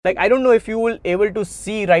Like, I don't know if you will able to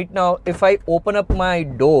see right now, if I open up my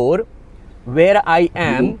door where I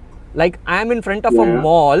am, like I'm in front of a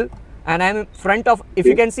mall, and I'm in front of, if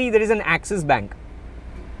you can see, there is an Axis Bank.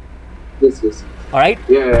 Yes. All right.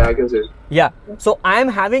 Yeah, I can see it. Yeah. So I'm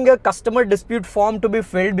having a customer dispute form to be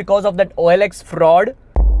filled because of that OLX fraud.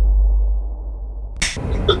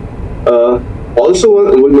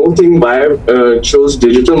 Also, one more thing why I chose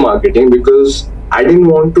digital marketing, because I didn't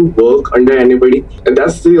want to work under anybody. And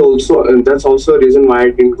that's also a reason why I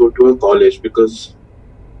didn't go to a college, because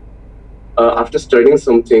after studying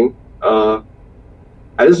something, I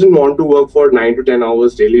just didn't want to work for 9 to 10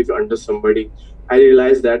 hours daily under somebody. I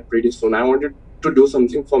realized that pretty soon. I wanted to do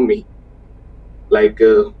something for me. Like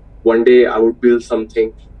one day I would build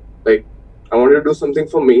something. Like I wanted to do something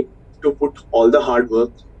for me, to put all the hard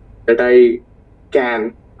work that I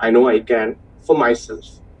know I can, for myself.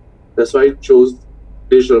 That's why I chose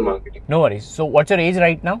digital marketing. No worries. So what's your age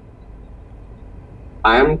right now?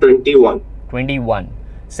 I am 21. 21.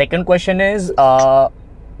 Second question is, the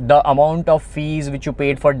amount of fees which you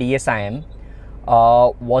paid for DSIM,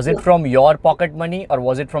 was it from your pocket money or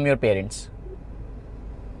was it from your parents?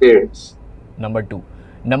 Parents. Number 2.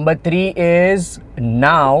 Number 3 is,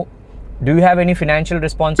 now, do you have any financial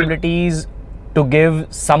responsibilities to give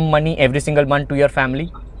some money every single month to your family?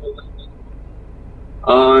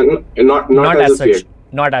 Not as such. Yet.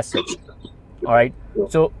 Not as such. All right. No.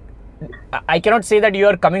 So I cannot say that you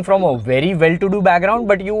are coming from a very well-to-do background,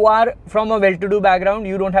 but you are from a well-to-do background.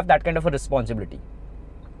 You don't have that kind of a responsibility.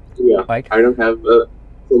 Yeah. Right. I don't have so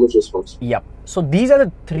much responsibility. Yep. So these are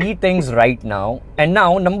the 3 things right now. And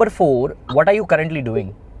now number 4, what are you currently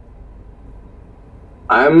doing?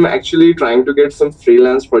 I'm actually trying to get some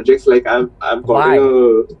freelance projects. Like I've got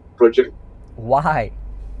a project. Why?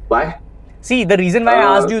 See, the reason why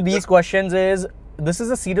I asked you these questions is, this is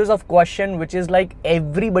a series of questions which is like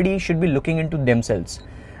everybody should be looking into themselves.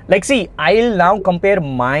 Like, see, I'll now compare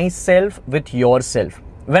myself with yourself.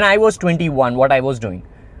 When I was 21, what I was doing?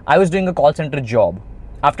 I was doing a call center job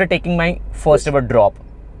after taking my first ever drop.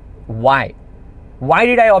 Why? Why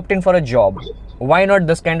did I opt in for a job? Why not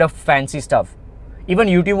this kind of fancy stuff? Even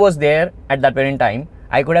YouTube was there at that point in time.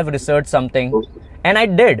 I could have researched something, and I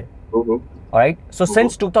did. All right. So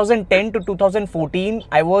since 2010 to 2014,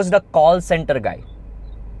 I was the call center guy.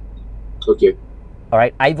 Okay. All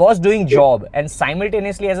right. I was doing job, and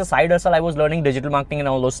simultaneously as a side hustle, I was learning digital marketing and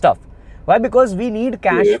all those stuff. Why? Because we need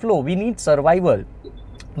cash flow. We need survival,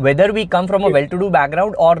 whether we come from a well-to-do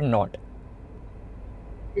background or not.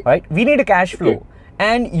 Right? We need a cash flow.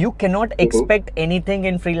 And you cannot expect anything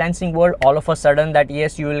in freelancing world all of a sudden that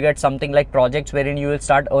yes, you will get something like projects wherein you will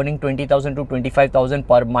start earning 20,000 to 25,000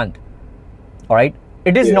 per month. All right.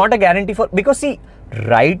 It is not a guarantee for, because see,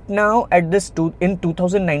 right now at this in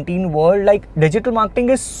 2019 world, like digital marketing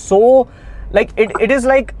is so, like it is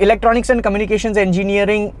like electronics and communications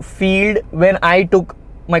engineering field when I took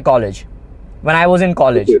my college, when I was in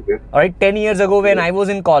college. All right. 10 years ago when I was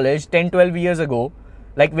in college, 10, 12 years ago,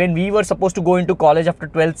 like when we were supposed to go into college after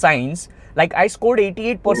 12th science, like I scored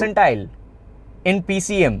 88 percentile in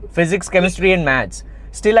PCM, physics, chemistry and maths.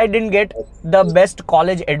 Still I didn't get the best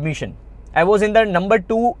college admission. I was in the number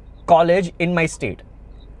 2 college in my state,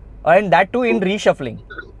 and that too in reshuffling.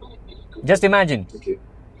 Just imagine.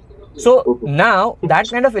 So now that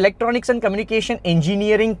kind of electronics and communication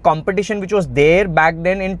engineering competition which was there back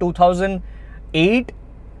then in 2008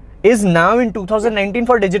 is now in 2019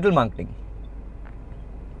 for digital marketing.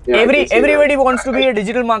 Everybody wants to be a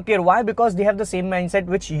digital marketer. Why? Because they have the same mindset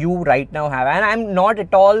which you right now have. And I'm not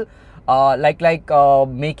at all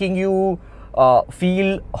making you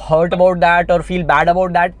feel hurt about that or feel bad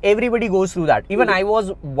about that. Everybody goes through that. Even I was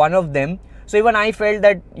one of them. So even I felt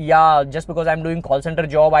that, yeah, just because I'm doing call center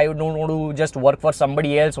job, I don't want to just work for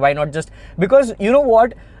somebody else. Why not just, because you know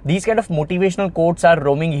what? These kind of motivational quotes are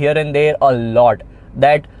roaming here and there a lot.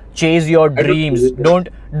 That chase your dreams. Don't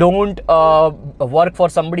work for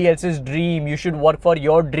somebody else's dream. You should work for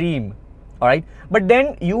your dream. All right. But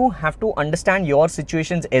then you have to understand your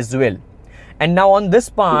situations as well. And now on this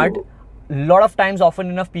part, a lot of times, often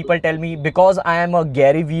enough, people tell me, because I am a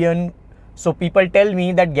Gary Veean, so people tell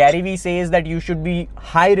me that Gary Vee says that you should be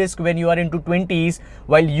high risk when you are into 20s,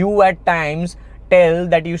 while you at times tell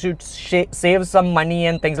that you should save some money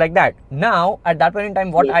and things like that. Now, at that point in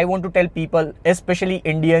time, what I want to tell people, especially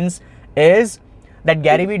Indians, is that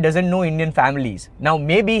Gary Vee doesn't know Indian families. Now,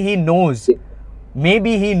 maybe he knows,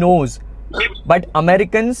 but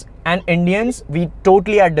Americans and Indians, we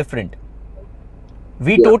totally are different.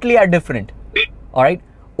 Totally are different. All right.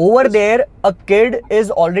 Over there, a kid is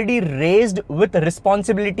already raised with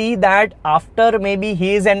responsibility that after maybe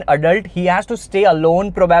he is an adult, he has to stay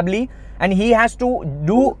alone probably, and he has to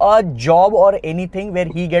do a job or anything where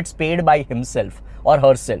he gets paid by himself or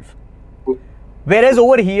herself. Whereas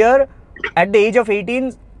over here, at the age of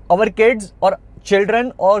 18, our kids or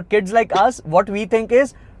children or kids like us, what we think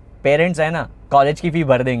is, parents है ना, college की fee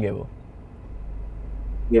भर देंगे वो.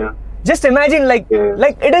 Yeah. Just imagine, like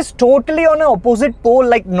it is totally on an opposite pole,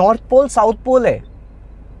 like North Pole, South Pole hai.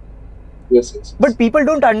 Yes. But people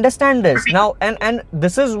don't understand this now, and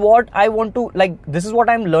this is what I want to, like, this is what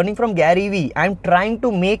I'm learning from Gary Vee. I'm trying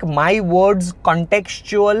to make my words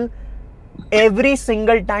contextual every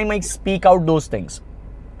single time I speak out those things.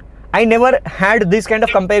 I never had this kind of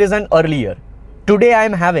comparison earlier. Today I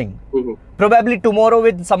am having. Probably tomorrow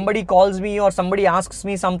with somebody calls me or somebody asks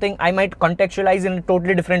me something, I might contextualize in a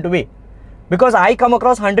totally different way. Because I come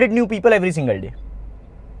across 100 new people every single day.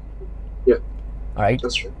 Yeah. Alright?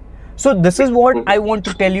 That's true. So this is what I want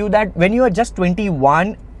to tell you, that when you are just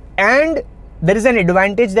 21 and there is an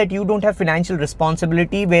advantage that you don't have financial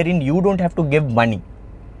responsibility wherein you don't have to give money.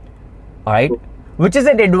 Alright? Which is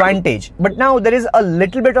an advantage. But now there is a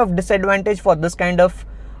little bit of disadvantage for this kind of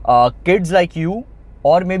kids like you,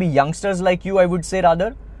 or maybe youngsters like you, I would say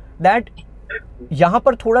rather, that यहाँ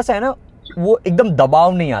पर थोड़ा सा है ना, वो एकदम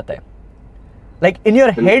दबाव नहीं आता है. Like in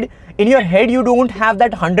your head you don't have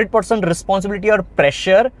that 100% responsibility or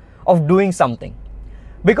pressure of doing something,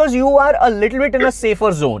 because you are a little bit in a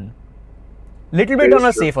safer zone.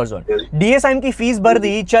 DSIM की fees भर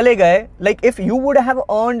दी, चले गए. Like if you would have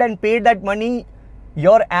earned and paid that money,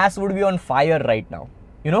 your ass would be on fire right now.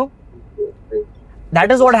 You know? That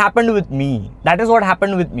is what happened with me.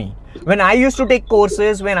 When I used to take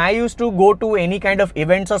courses, when I used to go to any kind of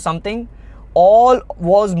events or something, all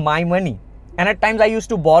was my money. And at times I used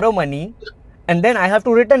to borrow money and then I have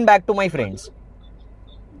to return back to my friends.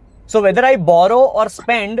 So whether I borrow or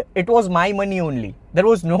spend, it was my money only. There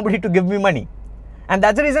was nobody to give me money. And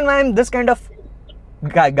that's the reason why I'm this kind of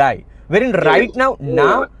guy. Wherein right now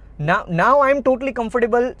I'm totally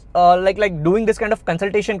comfortable like doing this kind of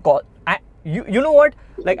consultation call. You know what,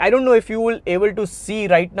 like I don't know if you will able to see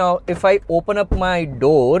right now, if I open up my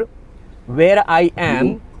door where I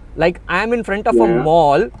am, like I am in front of a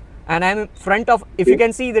mall and I'm in front of, if you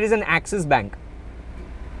can see, there is an Axis Bank.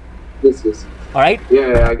 Yes. All right.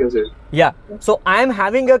 Yeah, I can see it. Yeah. So I am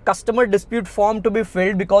having a customer dispute form to be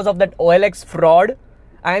filled because of that OLX fraud.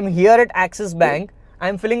 I am here at Axis Bank. I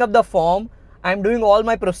am filling up the form. I am doing all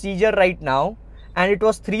my procedure right now. And it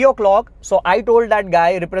was 3 o'clock. So I told that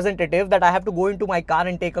guy, representative, that I have to go into my car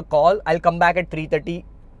and take a call. I'll come back at 3:30.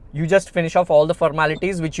 You just finish off all the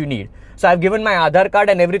formalities which you need. So I've given my Aadhaar card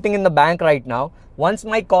and everything in the bank right now. Once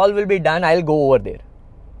my call will be done, I'll go over there.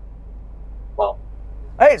 Wow.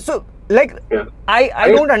 Alright, so like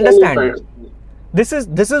I don't understand. This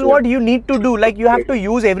is what you need to do. Like you have to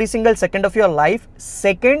use every single second of your life.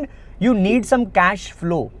 Second, you need some cash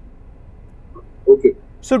flow. Okay.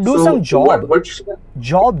 So do some job.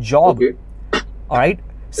 Job. Okay. All right.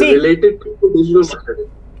 See, related to digital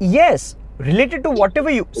marketing. Yes, related to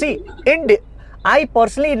whatever you see. I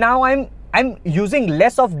personally now I'm using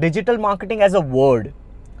less of digital marketing as a word.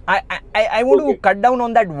 I want to cut down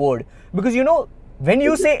on that word, because you know when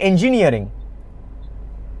you say engineering,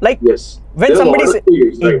 like when somebody says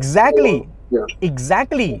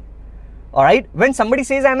exactly. All right. When somebody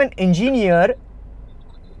says I'm an engineer,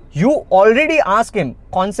 you already ask him,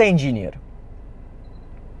 kaun sa engineer?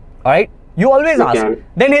 Alright? You always ask.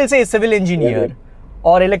 Then he'll say civil engineer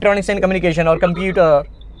or electronics and communication or computer.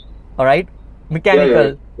 Alright?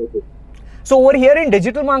 Mechanical. So over here in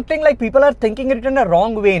digital marketing, like people are thinking it in a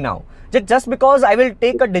wrong way now. Just because I will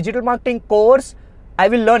take a digital marketing course, I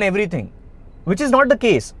will learn everything. Which is not the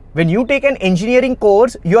case. When you take an engineering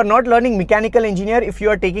course, you are not learning mechanical engineer if you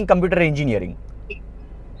are taking computer engineering.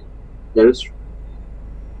 That is true.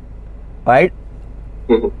 Right?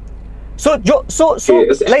 So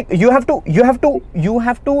like you have to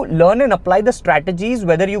learn and apply the strategies,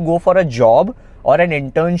 whether you go for a job or an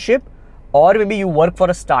internship, or maybe you work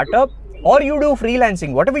for a startup, or you do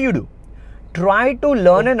freelancing, whatever you do. Try to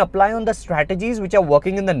learn and apply on the strategies which are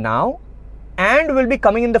working in the now and will be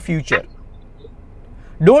coming in the future.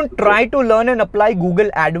 Don't try to learn and apply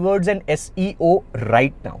Google AdWords and SEO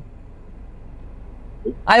right now.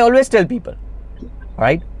 I always tell people,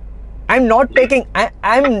 right? I'm not taking,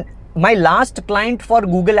 my last client for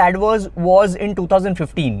Google AdWords was in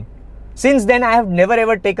 2015. Since then, I have never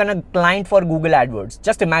ever taken a client for Google AdWords.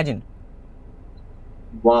 Just imagine.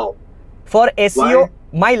 Wow. For SEO, Why?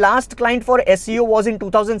 My last client for SEO was in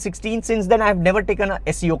 2016. Since then, I have never taken a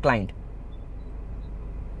SEO client.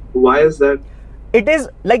 Why is that? It is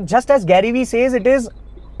like, just as Gary Vee says, it is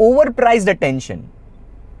overpriced attention.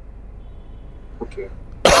 Okay.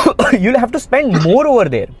 You'll have to spend more over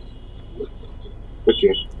there.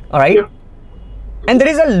 Okay. All right. Yeah. And there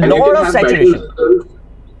is a And you lot can of have better saturation. results.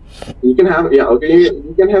 You can have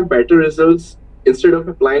you can have better results instead of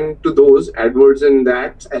applying to those AdWords and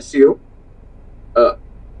that SEO.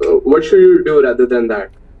 What should you do rather than that?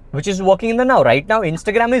 Which is working in the now. Right now,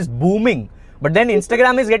 Instagram is booming, but then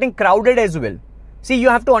Instagram is getting crowded as well. See, you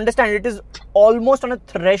have to understand, it is almost on a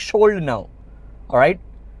threshold now. All right.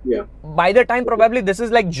 Yeah. By the time probably this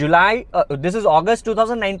is like July, this is August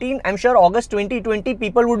 2019, I'm sure August 2020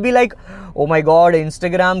 people would be like, oh my god,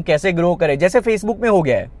 Instagram कैसे grow करे, जैसे Facebook में हो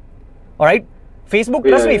गया है. Alright, Facebook,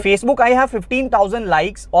 trust me, Facebook, I have 15,000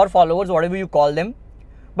 likes or followers, whatever you call them,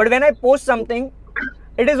 but when I post something,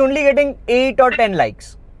 it is only getting 8 or 10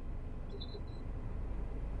 likes.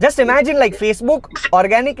 Just imagine, like, Facebook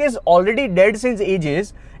organic is already dead since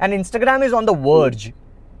ages and Instagram is on the verge.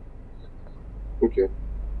 Okay.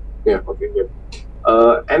 Yeah. Okay.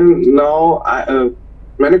 Yeah. And now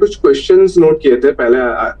मैंने कुछ questions note किए थे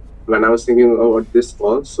पहले when I was thinking about this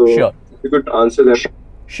call, so Sure. you could answer them.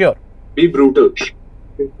 Sure. Be brutal.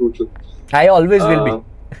 Be brutal. I always will be.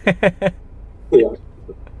 Yeah.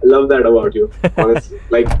 I love that about you, honestly.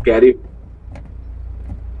 Like Gary.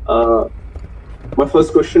 My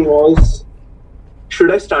first question was,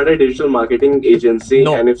 should I start a digital marketing agency?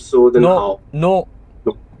 No. And if so, then how? No.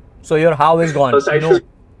 So your how is gone. First, No.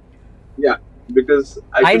 Yeah, because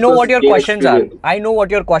I should know first what your gain questions are. experience. I know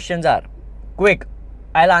what your questions are. Quick.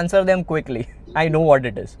 I'll answer them quickly. I know what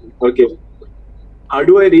it is. Okay. How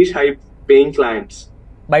do I reach high-paying clients?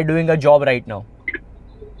 By doing a job right now.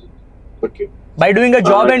 Okay. By doing a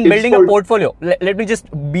job and tips building a for- portfolio. Let me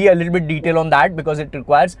just be a little bit detail on that because it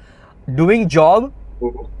requires doing job,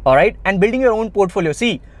 Mhm. all right, and building your own portfolio.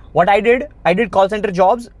 See, what I did call center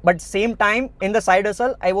jobs, but same time in the side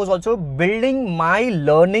hustle, I was also building my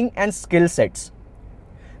learning and skill sets.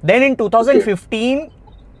 Then in 2015,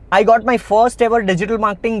 I got my first ever digital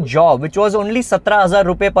marketing job, which was only 17,000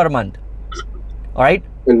 rupees per month. All right.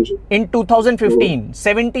 And- In 2015,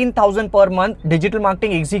 17,000 per month digital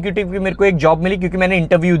marketing executive की मेरे को एक job मिली क्योंकि मैंने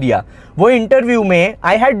interview दिया. वो interview में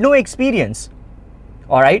I had no experience.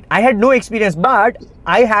 Alright, I had no experience, but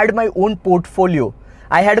I had my own portfolio.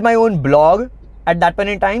 I had my own blog at that point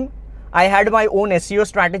in time. I had my own SEO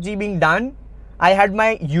strategy being done. I had my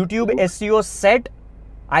YouTube SEO set.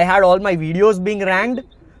 I had all my videos being ranked.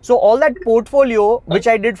 So all that portfolio, which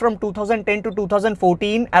I did from 2010 to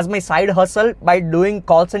 2014 as my side hustle by doing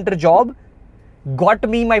call center job, got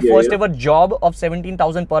me my first ever job of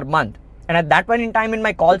 17,000 per month. And at that point in time in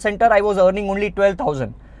my call center, I was earning only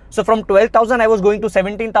 12,000. So from 12,000, I was going to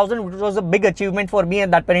 17,000, which was a big achievement for me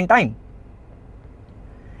at that point in time.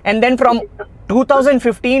 And then from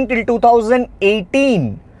 2015 till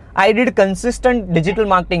 2018, I did consistent digital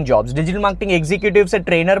marketing jobs. Digital marketing executive से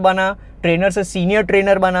trainer बना, trainer से senior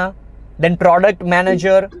trainer बना, then product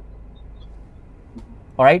manager.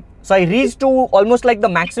 Alright, so I reached to almost like the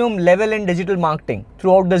maximum level in digital marketing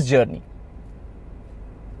throughout this journey.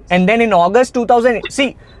 And then in August 2000,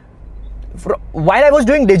 see, while I was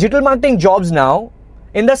doing digital marketing jobs now,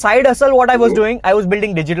 in the side hustle, what I was doing, I was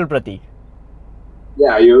building Digital Pratik.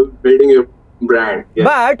 Yeah, you're building your brand.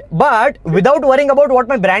 Yeah. But without worrying about what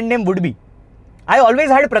my brand name would be. I always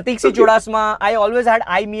had Pratik C. Chudasma. I always had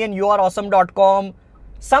me and youareawesome.com.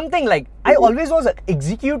 Something like, I always was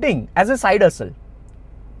executing as a side hustle.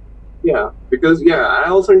 Yeah, because I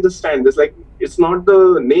also understand this. Like, it's not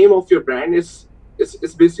the name of your brand. It's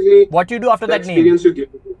basically what you do after the that name. experience you give.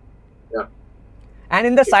 Yeah. And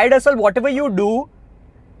in the side hustle, whatever you do,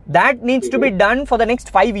 that needs to be done for the next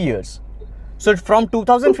 5 years. So from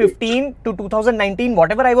 2015 to 2019,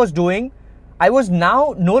 whatever I was doing, I was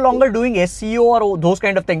now no longer doing SEO or those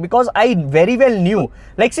kind of things because I very well knew.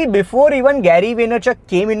 Like, see, before even Gary Vaynerchuk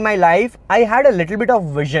came in my life, I had a little bit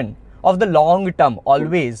of vision of the long term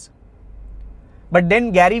always. But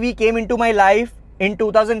then Gary Vee came into my life in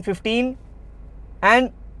 2015,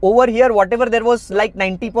 and over here, whatever there was like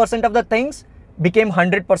 90% of the things became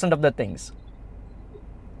 100% of the things.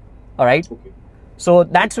 All right. Okay. So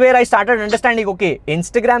that's where I started understanding, okay,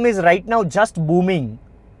 Instagram is right now just booming.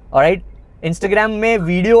 All right. Instagram mein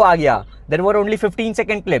video aa gaya. There were only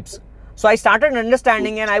 15-second clips. So I started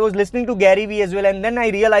understanding and I was listening to Gary Vee as well. And then I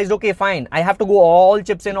realized, okay, fine, I have to go all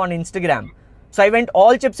chips in on Instagram. So I went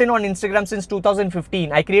all chips in on Instagram since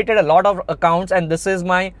 2015. I created a lot of accounts and this is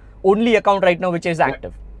my only account right now which is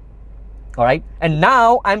active. All right. And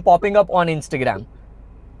now I'm popping up on Instagram.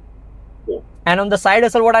 Yeah. And on the side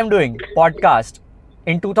hustle, what I'm doing? Podcast.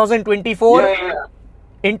 In 2024,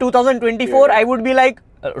 In 2024, I would be like,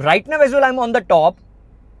 right now as well, I'm on the top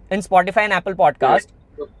in Spotify and Apple Podcast.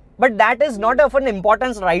 But that is not of an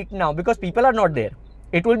importance right now because people are not there.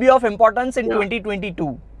 It will be of importance in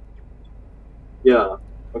 2022. Yeah.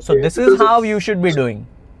 Okay. So this is how you should be doing.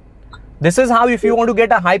 This is how, if you want to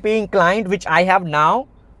get a high paying client, which I have now,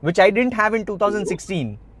 which I didn't have in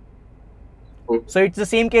 2016. So it's the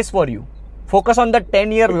same case for you. Focus on the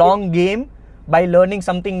 10-year long game by learning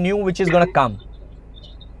something new which is going to come.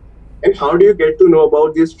 And how do you get to know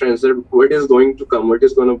about these trends? What is going to come? What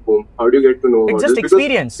is going to boom? How do you get to know about this? It's just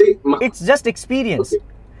experience. It's just experience. Okay.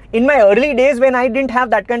 In my early days when I didn't have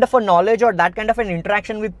that kind of a knowledge or that kind of an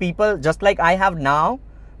interaction with people just like I have now,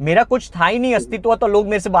 मेरा कुछ था ही नहीं अस्तित्व तो लोग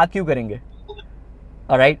मेरे से बात क्यों करेंगे?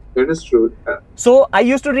 Alright? That is true. So I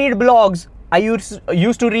used to read blogs. I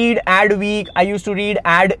used to read Adweek. I used to read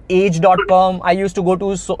adage.com. I used to go to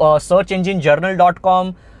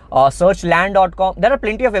searchenginejournal.com. Searchland.com. There are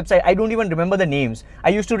plenty of websites. I don't even remember the names. I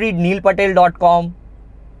used to read neilpatel.com.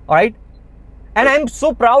 Alright? And I'm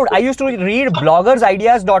so proud. I used to read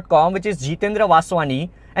bloggersideas.com, which is Jitendra Vaswani.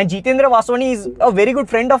 And Jitendra Vaswani is a very good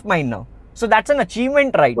friend of mine now. So that's an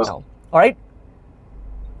achievement right now. Alright?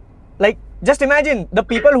 Like, just imagine the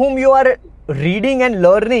people whom you are reading and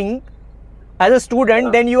learning as a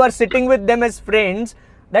student, then you are sitting with them as friends.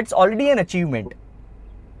 That's already an achievement.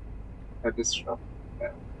 That is true.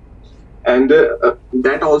 And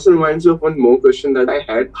that also reminds me of one more question that I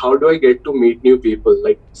had. How do I get to meet new people,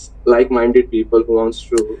 like-minded people who wants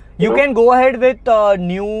to... You can go ahead with the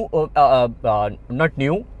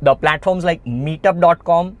platforms like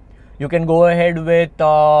meetup.com. You can go ahead with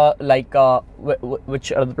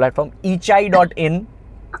which other platform? Ichai.in.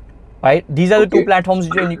 Right? These are the two platforms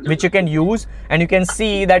which you can use, and you can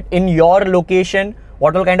see that in your location,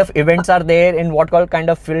 what all kind of events are there, in what all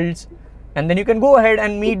kind of fields. And then you can go ahead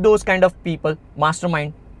and meet those kind of people,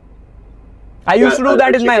 mastermind. I used to do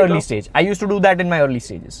that in my early stage.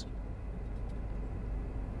 Stages.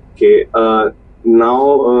 Okay.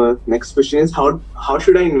 Now, next question is how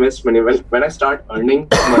should I invest money? When I start earning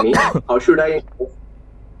money, how should I invest?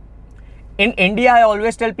 In India, I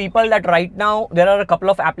always tell people that right now there are a couple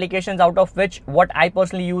of applications out of which what I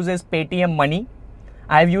personally use is Paytm Money.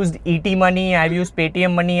 I've used ET Money. I've used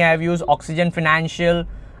Paytm Money. I've used Oxygen Financial.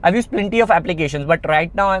 I've used plenty of applications, but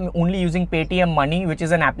right now I'm only using Paytm Money, which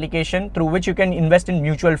is an application through which you can invest in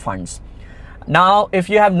mutual funds. Now, if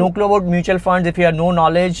you have no clue about mutual funds, if you have no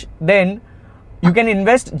knowledge, then you can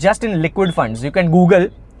invest just in liquid funds. You can Google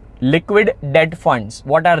liquid debt funds.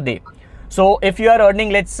 What are they? So if you are earning,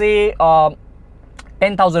 let's say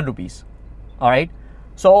 10,000 rupees, all right.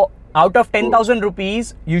 So out of 10,000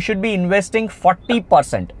 rupees, you should be investing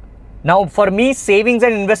 40%. Now, for me, savings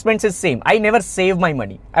and investments is same. I never save my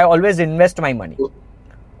money. I always invest my money.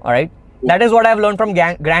 All right. That is what I've learned from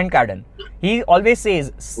Grant Cardone. He always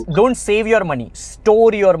says, don't save your money.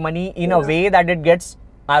 Store your money in a way that it gets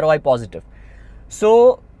ROI positive.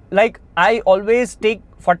 So, like, I always take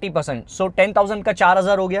 40%. So, 10,000 ka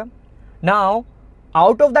 4,000 ho gaya. Now,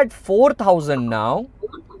 out of that 4,000 now,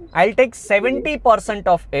 I'll take 70%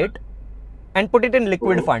 of it and put it in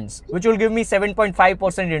liquid funds, which will give me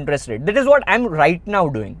 7.5% interest rate. That is what I'm right now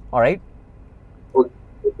doing. All right.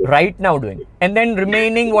 Right now doing. And then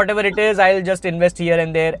remaining whatever it is, I'll just invest here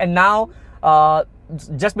and there. And now,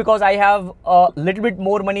 just because I have a little bit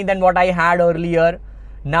more money than what I had earlier,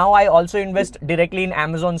 now I also invest directly in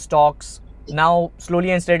Amazon stocks. Now,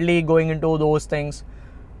 slowly and steadily going into those things.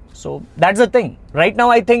 So that's the thing. Right now,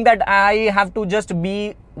 I think that I have to just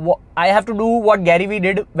I have to do what Gary Vee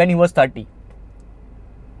did when he was 30.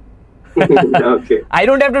 Okay. I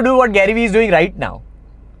don't have to do what Gary Vee is doing right now.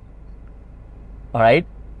 All right.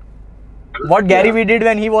 What Gary Vee did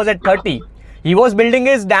when he was at 30, he was building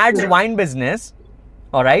his dad's wine business.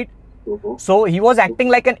 All right. So he was acting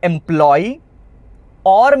like an employee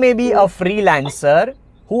or maybe a freelancer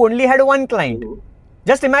who only had one client.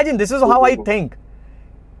 Just imagine, this is how I think.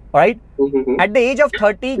 All right. At the age of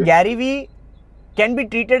 30, Gary Vee can be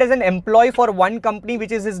treated as an employee for one company,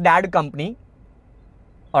 which is his dad company.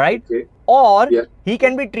 All right. Okay. Or he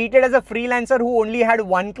can be treated as a freelancer who only had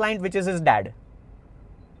one client, which is his dad.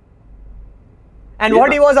 And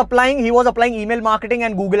what he was applying email marketing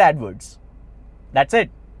and Google AdWords. That's it.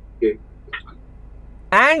 Okay.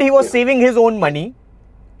 And he was saving his own money.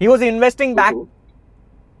 He was investing back.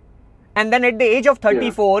 And then at the age of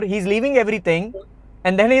 34, he's leaving everything.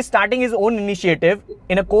 And then he's starting his own initiative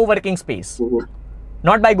in a co-working space.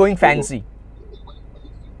 Not by going fancy.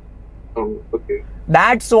 Okay.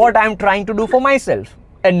 That's what I'm trying to do for myself.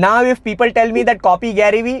 And now if people tell me that copy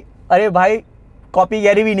Gary Vee, अरे भाई copy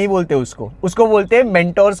Gary Vee नहीं बोलते उसको बोलते हैं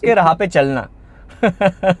mentors के राह पे चलना.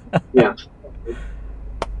 Yeah,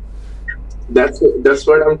 that's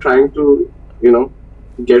what I'm trying to,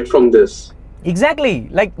 get from this. Exactly.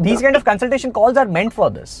 Like these kind of consultation calls are meant for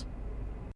this.